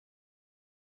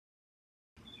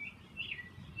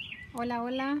Hola,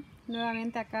 hola,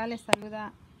 nuevamente acá les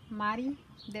saluda Mari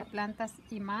de Plantas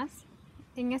y Más.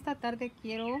 En esta tarde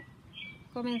quiero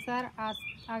comenzar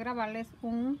a grabarles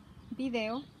un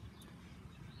video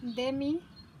de mi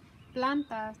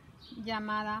planta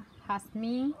llamada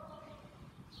jazmín.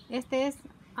 Este es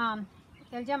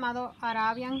el llamado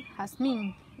Arabian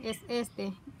Jazmín, es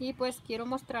este, y pues quiero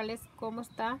mostrarles cómo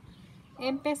está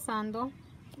empezando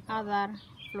a dar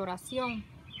floración.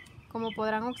 Como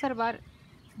podrán observar,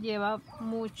 lleva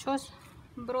muchos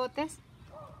brotes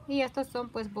y estos son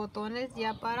pues botones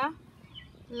ya para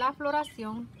la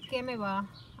floración que me va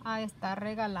a estar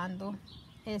regalando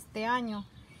este año.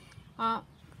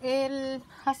 El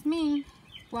jazmín,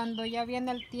 cuando ya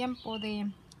viene el tiempo de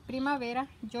primavera,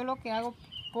 yo lo que hago,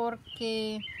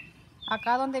 porque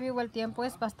acá donde vivo el tiempo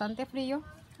es bastante frío,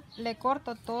 le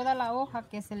corto toda la hoja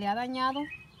que se le ha dañado.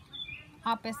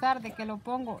 A pesar de que lo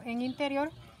pongo en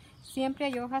interior, siempre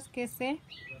hay hojas que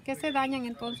se dañan,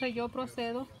 entonces yo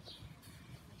procedo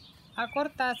a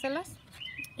cortárselas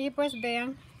y pues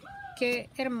vean qué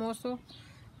hermoso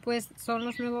pues son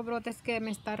los nuevos brotes que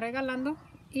me está regalando,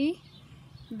 y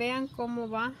vean cómo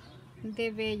va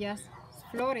de bellas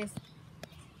flores.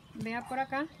 Vea por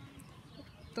acá,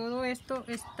 todo esto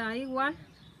está igual,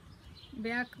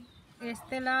 vea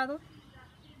este lado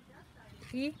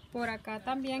y por acá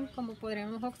también, como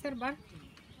podremos observar,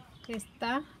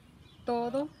 está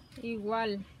todo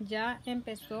igual, ya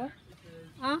empezó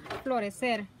a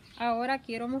florecer. Ahora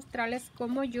quiero mostrarles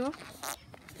cómo yo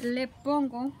le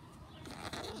pongo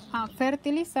a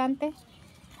fertilizante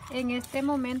en este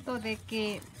momento de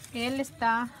que él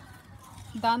está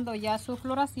dando ya su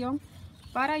floración,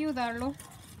 para ayudarlo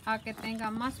a que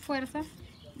tenga más fuerza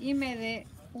y me dé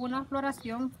una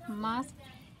floración más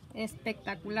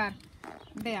espectacular.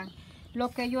 Vean, lo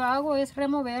que yo hago es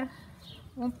remover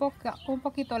un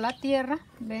poquito la tierra.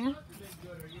 Vean,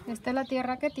 esta es la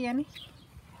tierra que tiene.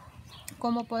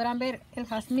 Como podrán ver, el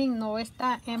jazmín no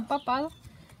está empapado,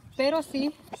 pero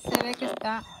sí se ve que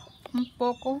está un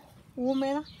poco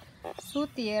húmeda su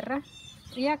tierra.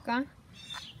 Y acá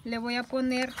le voy a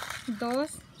poner 2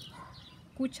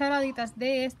 cucharaditas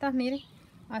de estas, miren,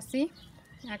 así,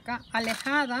 acá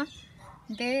alejada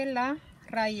de la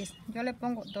raíz. Yo le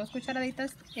pongo 2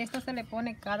 cucharaditas. Esto se le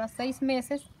pone cada 6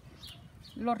 meses.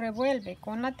 Lo revuelve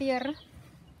con la tierra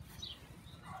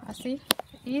así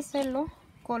y se lo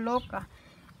coloca.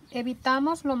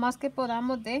 Evitamos lo más que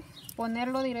podamos de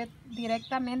ponerlo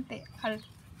directamente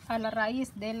a la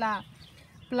raíz de la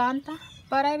planta,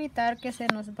 para evitar que se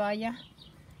nos vaya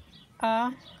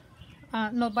a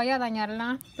dañar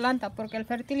la planta, porque el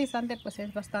fertilizante pues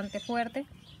es bastante fuerte.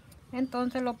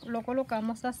 Entonces lo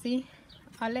colocamos así,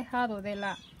 alejado de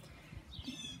la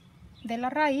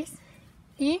raíz,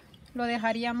 y lo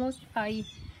dejaríamos ahí.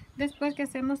 Después que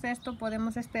hacemos esto,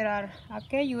 podemos esperar a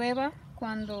que llueva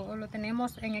cuando lo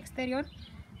tenemos en exterior,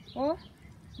 o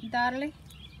darle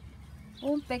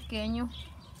un pequeño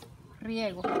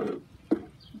riego.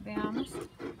 Veamos,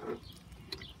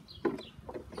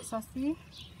 es así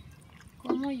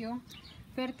como yo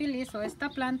fertilizo esta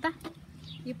planta.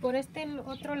 Y por este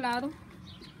otro lado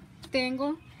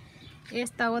tengo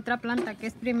esta otra planta que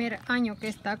es primer año que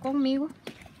está conmigo.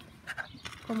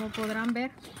 Como podrán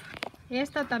ver,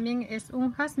 esta también es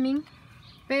un jazmín,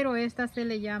 pero esta se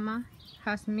le llama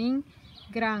jazmín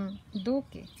gran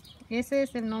duque. Ese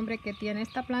es el nombre que tiene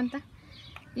esta planta.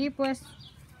 Y pues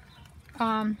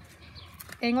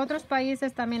en otros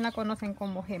países también la conocen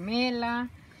como gemela,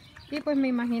 y pues me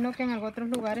imagino que en otros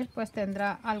lugares pues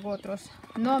tendrá algo otros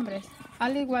nombres.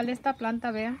 Al igual, esta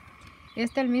planta, vean,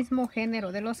 es del mismo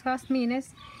género de los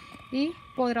jazmines, y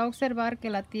podrá observar que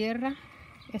la tierra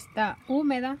está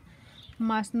húmeda,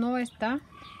 mas no está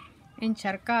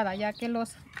encharcada, ya que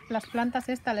las plantas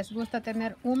estas les gusta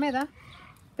tener humedad,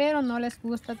 pero no les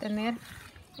gusta tener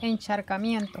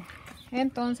encharcamiento.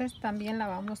 Entonces también la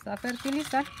vamos a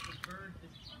fertilizar.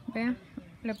 Vean,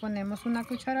 le ponemos una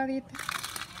cucharadita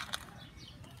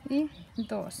y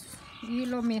 2, y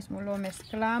lo mismo, lo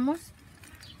mezclamos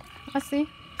así.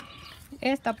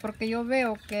 Esta, porque yo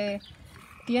veo que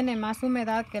tiene más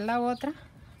humedad que la otra,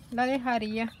 la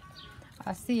dejaría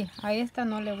así. A esta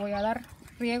no le voy a dar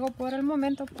riego por el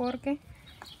momento, porque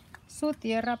su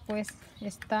tierra pues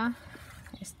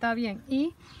está bien.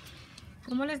 Y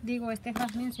como les digo, este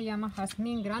jazmín se llama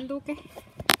jazmín gran duque,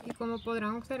 y como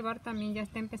podrán observar también ya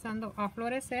está empezando a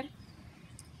florecer,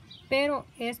 pero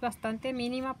es bastante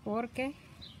mínima porque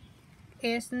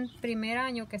es el primer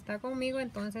año que está conmigo.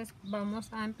 Entonces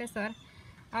vamos a empezar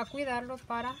a cuidarlo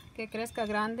para que crezca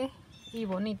grande y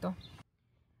bonito.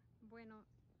 Bueno,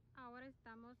 ahora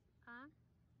estamos a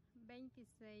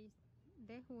 26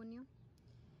 de junio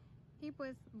Y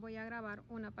pues voy a grabar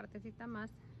una partecita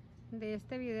más de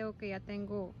este video que ya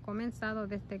tengo comenzado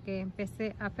desde que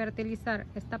empecé a fertilizar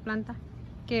esta planta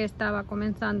que estaba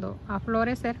comenzando a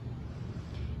florecer.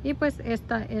 Y pues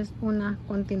esta es una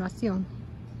continuación.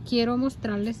 Quiero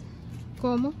mostrarles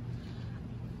cómo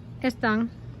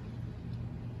están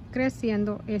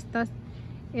creciendo estas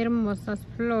hermosas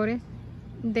flores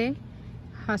de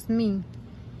jazmín.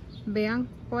 Vean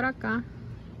por acá,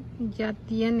 ya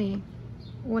tiene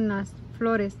unas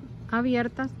flores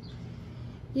abiertas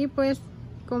y pues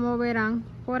como verán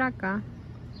por acá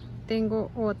tengo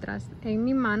otras en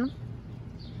mi mano.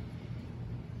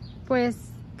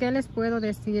 Pues qué les puedo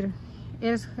decir,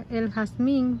 el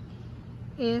jazmín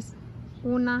es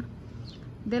una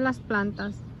de las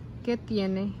plantas que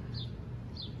tiene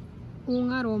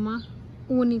un aroma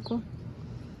único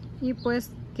y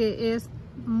pues que es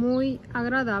muy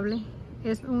agradable.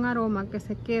 Es un aroma que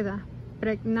se queda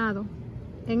pregnado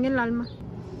en el alma,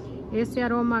 ese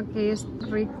aroma que es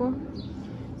rico.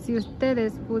 Si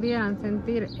ustedes pudieran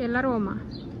sentir el aroma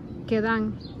que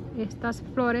dan estas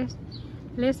flores,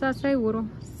 les aseguro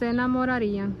se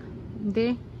enamorarían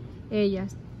de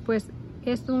ellas, pues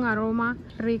es un aroma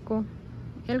rico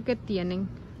el que tienen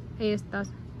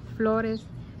estas flores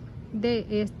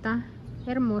de esta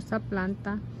hermosa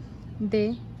planta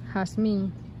de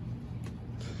jazmín.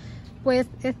 Pues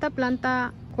esta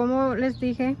planta, como les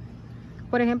dije,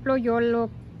 por ejemplo, yo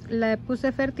le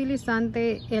puse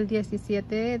fertilizante el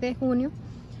 17 de junio,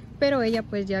 pero ella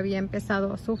pues ya había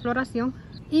empezado su floración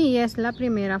y es la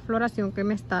primera floración que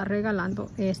me está regalando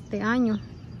este año.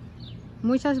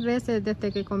 Muchas veces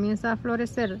desde que comienza a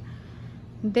florecer,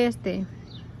 desde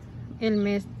el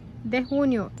mes de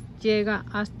junio, llega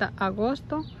hasta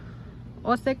agosto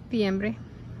o septiembre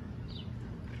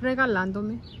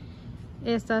regalándome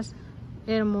estas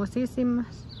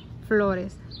hermosísimas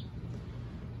flores.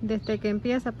 Desde que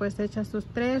empieza pues echa sus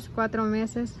 3-4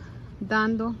 meses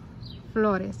dando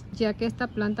flores, ya que esta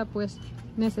planta pues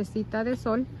necesita de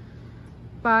sol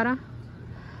para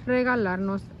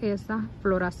regalarnos esa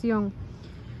floración.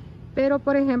 Pero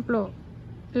por ejemplo,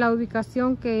 la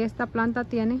ubicación que esta planta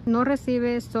tiene no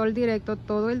recibe sol directo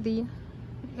todo el día.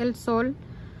 El sol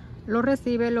lo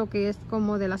recibe lo que es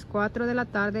como de las 4 de la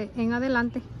tarde en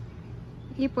adelante.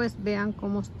 Y pues vean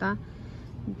cómo está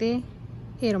de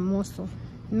hermoso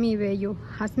mi bello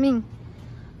jazmín.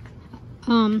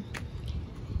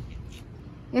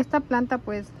 Esta planta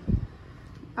pues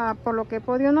por lo que he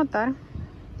podido notar,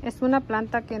 es una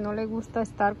planta que no le gusta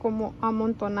estar como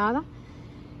amontonada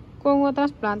con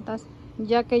otras plantas,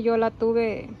 ya que yo la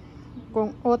tuve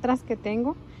con otras que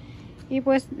tengo y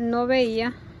pues no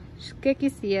veía que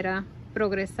quisiera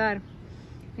progresar.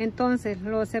 Entonces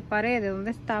lo separé de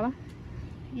donde estaba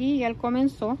y él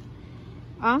comenzó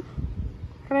a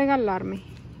regalarme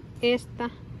esta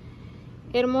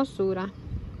hermosura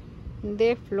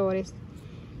de flores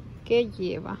que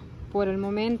lleva por el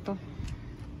momento.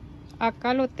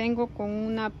 Acá lo tengo con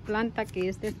una planta que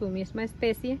es de su misma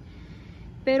especie,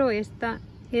 pero esta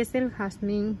es el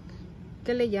jazmín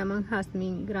que le llaman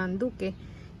jazmín gran duque,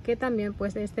 que también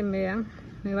pues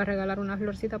me va a regalar una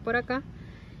florcita por acá,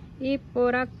 y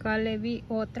por acá le vi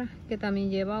otra que también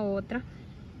lleva otra,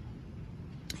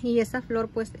 y esa flor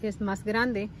pues es más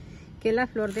grande que la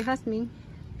flor de jazmín,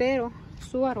 pero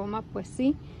su aroma pues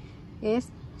sí es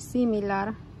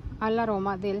similar al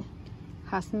aroma del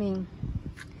jazmín.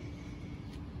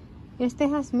 Este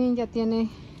jazmín ya tiene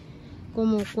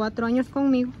como 4 años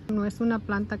conmigo. No es una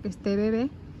planta que esté bebé,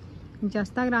 ya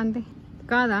está grande.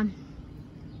 Cada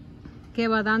que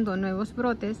va dando nuevos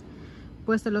brotes,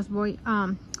 pues se los voy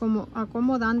como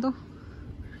acomodando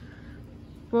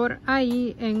por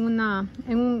ahí en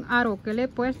un aro que le he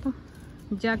puesto,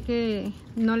 ya que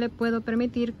no le puedo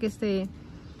permitir que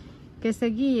se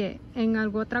guíe en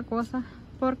algo otra cosa,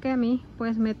 porque a mí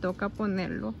pues me toca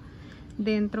ponerlo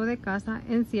dentro de casa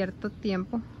en cierto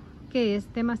tiempo que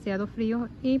es demasiado frío,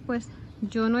 y pues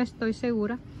yo no estoy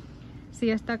segura si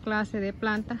esta clase de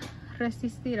planta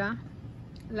resistirá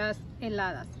las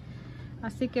heladas.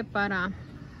 Así que para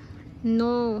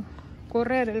no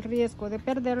correr el riesgo de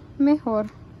perder, mejor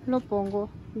lo pongo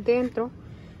dentro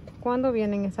cuando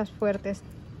vienen esas fuertes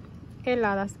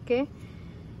heladas que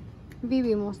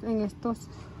vivimos en esos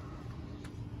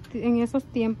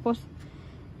tiempos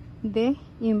de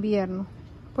invierno.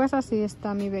 Pues así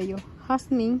está mi bello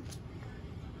jazmín.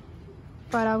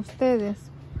 Para ustedes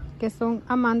que son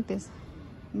amantes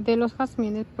de los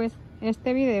jazmines, pues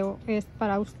este video es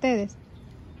para ustedes.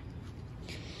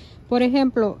 Por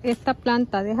ejemplo, esta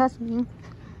planta de jazmín,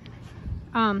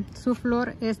 su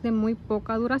flor es de muy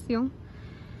poca duración.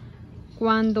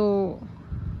 Cuando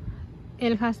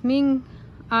el jazmín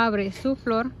abre su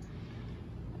flor,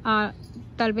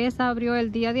 tal vez abrió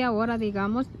el día de ahora,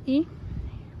 digamos, y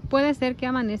puede ser que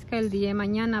amanezca el día de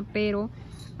mañana, pero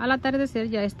al atardecer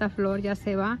ya esta flor ya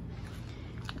se va,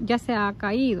 ya se ha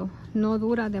caído, no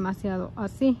dura demasiado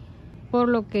así, por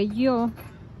lo que yo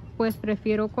pues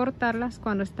prefiero cortarlas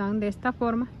cuando están de esta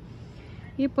forma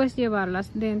y pues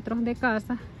llevarlas dentro de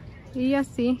casa y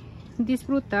así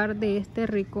disfrutar de este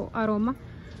rico aroma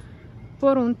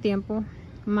por un tiempo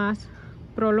más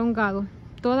prolongado.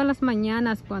 Todas las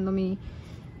mañanas cuando mi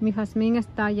jazmín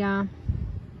está ya,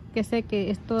 que sé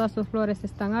que todas sus flores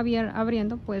están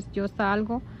abriendo, pues yo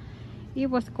salgo y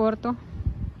pues corto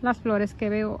las flores que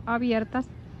veo abiertas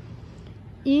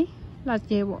y las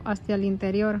llevo hacia el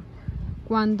interior.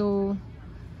 Cuando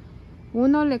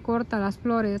uno le corta las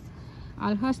flores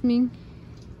al jazmín,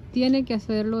 tiene que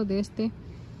hacerlo desde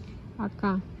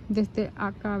acá,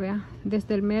 vea,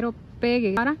 desde el mero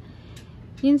pegue, para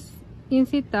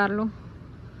incitarlo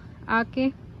a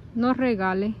que nos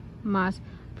regale más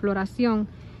floración.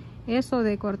 Eso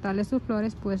de cortarle sus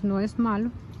flores pues no es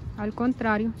malo, al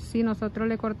contrario, si nosotros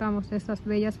le cortamos esas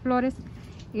bellas flores,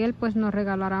 él pues nos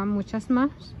regalará muchas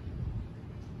más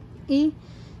y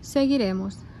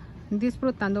seguiremos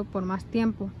disfrutando por más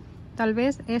tiempo. Tal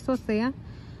vez eso sea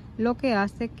lo que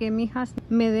hace que mi jazmín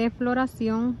me dé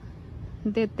floración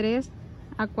de 3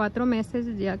 a 4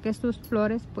 meses, ya que sus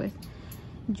flores pues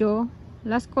yo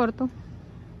las corto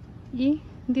y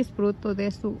disfruto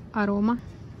de su aroma.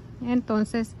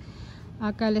 Entonces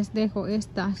acá les dejo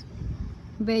estas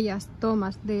bellas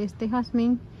tomas de este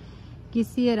jazmín.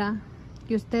 Quisiera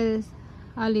que ustedes,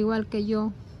 al igual que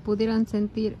yo, pudieran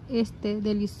sentir este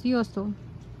delicioso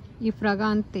y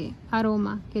fragante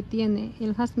aroma que tiene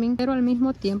el jazmín, pero al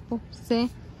mismo tiempo sé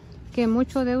que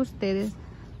muchos de ustedes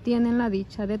tienen la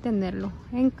dicha de tenerlo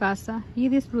en casa y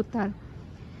disfrutar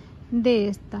de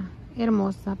esta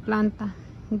hermosa planta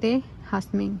de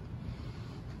jazmín.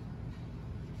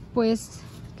 Pues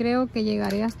creo que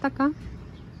llegaré hasta acá.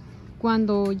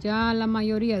 Cuando ya la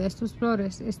mayoría de sus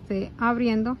flores esté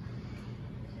abriendo,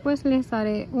 pues les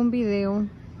haré un video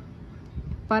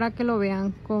para que lo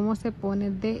vean cómo se pone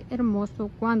de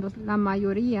hermoso cuando la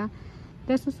mayoría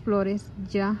de sus flores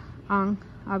ya han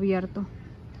abierto.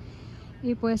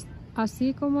 Y pues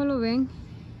así como lo ven,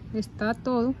 está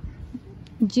todo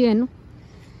lleno,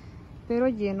 pero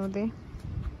lleno de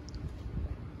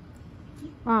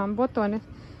botones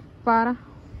para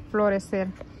florecer.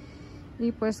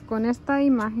 Y pues con esta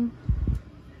imagen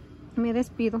me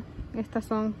despido. Estas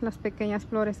son las pequeñas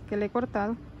flores que le he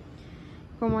cortado.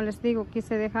 Como les digo,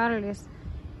 quise dejarles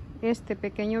este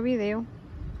pequeño video,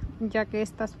 ya que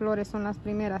estas flores son las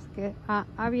primeras que ha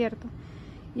abierto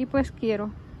y pues quiero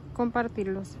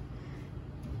compartirlos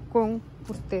con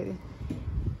ustedes.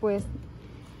 Pues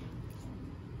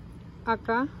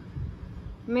acá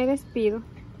me despido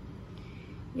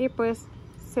y pues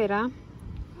será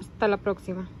hasta la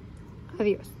próxima.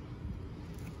 Adiós.